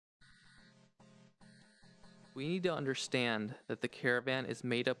We need to understand that the caravan is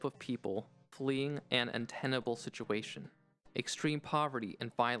made up of people fleeing an untenable situation, extreme poverty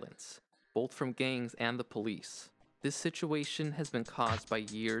and violence, both from gangs and the police. This situation has been caused by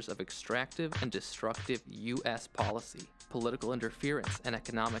years of extractive and destructive US policy, political interference, and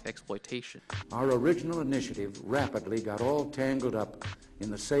economic exploitation. Our original initiative rapidly got all tangled up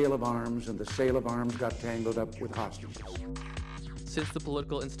in the sale of arms, and the sale of arms got tangled up with hostages. Since the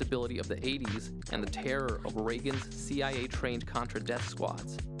political instability of the 80s and the terror of Reagan's CIA-trained Contra death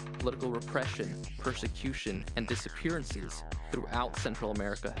squads, political repression, persecution, and disappearances throughout Central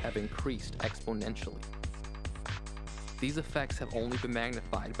America have increased exponentially. These effects have only been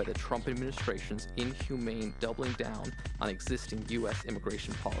magnified by the Trump administration's inhumane doubling down on existing U.S.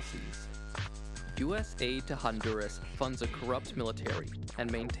 immigration policies. U.S. aid to Honduras funds a corrupt military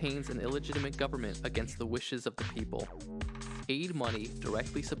and maintains an illegitimate government against the wishes of the people. Aid money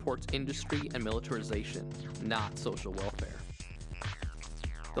directly supports industry and militarization, not social welfare.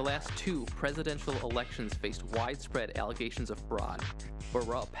 The last two presidential elections faced widespread allegations of fraud, but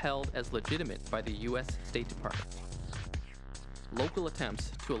were upheld as legitimate by the U.S. State Department. Local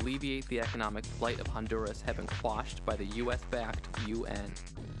attempts to alleviate the economic plight of Honduras have been quashed by the US-backed UN.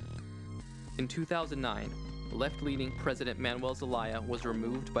 In 2009, left-leaning President Manuel Zelaya was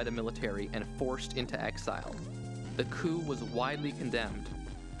removed by the military and forced into exile. The coup was widely condemned,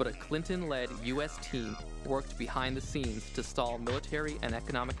 but a Clinton-led US team worked behind the scenes to stall military and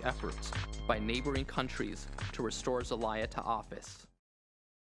economic efforts by neighboring countries to restore Zelaya to office.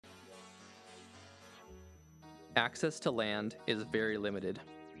 Access to land is very limited,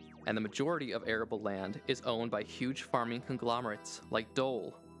 and the majority of arable land is owned by huge farming conglomerates like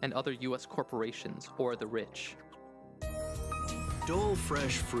Dole and other U.S. corporations or the rich. Dole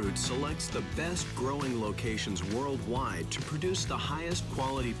Fresh Fruit selects the best growing locations worldwide to produce the highest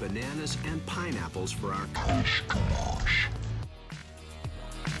quality bananas and pineapples for our country.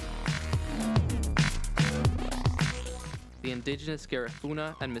 The indigenous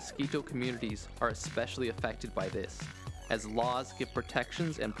Garifuna and Mosquito communities are especially affected by this, as laws give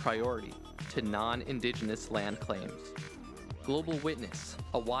protections and priority to non-indigenous land claims. Global Witness,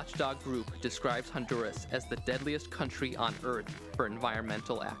 a watchdog group, describes Honduras as the deadliest country on earth for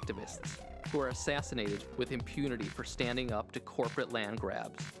environmental activists, who are assassinated with impunity for standing up to corporate land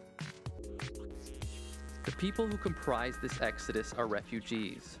grabs. The people who comprise this exodus are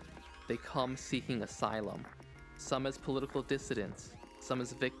refugees. They come seeking asylum, some as political dissidents, some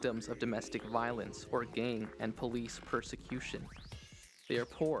as victims of domestic violence or gang and police persecution. They are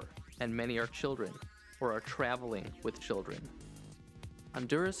poor, and many are children, or are traveling with children.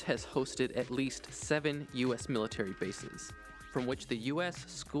 Honduras has hosted at least 7 U.S. military bases, from which the U.S.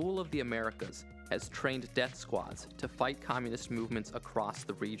 School of the Americas has trained death squads to fight communist movements across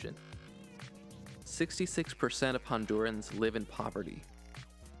the region. 66% of Hondurans live in poverty.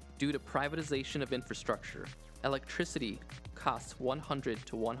 Due to privatization of infrastructure, electricity costs $100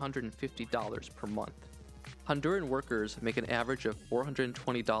 to $150 per month. Honduran workers make an average of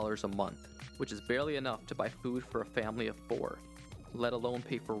 $420 a month, which is barely enough to buy food for a family of 4, let alone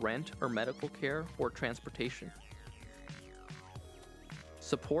pay for rent or medical care or transportation.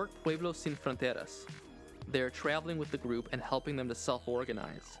 Support Pueblos Sin Fronteras. They are traveling with the group and helping them to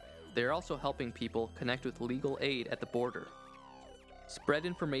self-organize. They are also helping people connect with legal aid at the border. Spread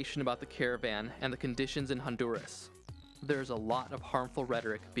information about the caravan and the conditions in Honduras. There's a lot of harmful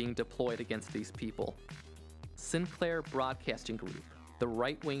rhetoric being deployed against these people. Sinclair Broadcasting Group, the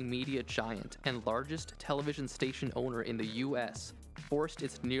right-wing media giant and largest television station owner in the U.S., forced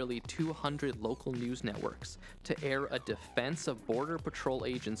its nearly 200 local news networks to air a defense of Border Patrol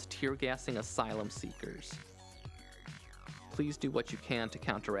agents tear-gassing asylum seekers. Please do what you can to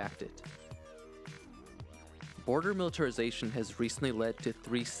counteract it. Border militarization has recently led to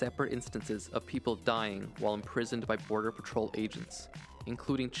 3 separate instances of people dying while imprisoned by Border Patrol agents,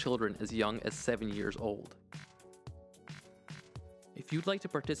 including children as young as 7 years old. If you'd like to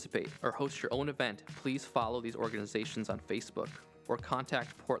participate or host your own event, please follow these organizations on Facebook or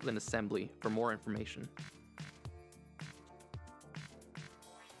contact Portland Assembly for more information.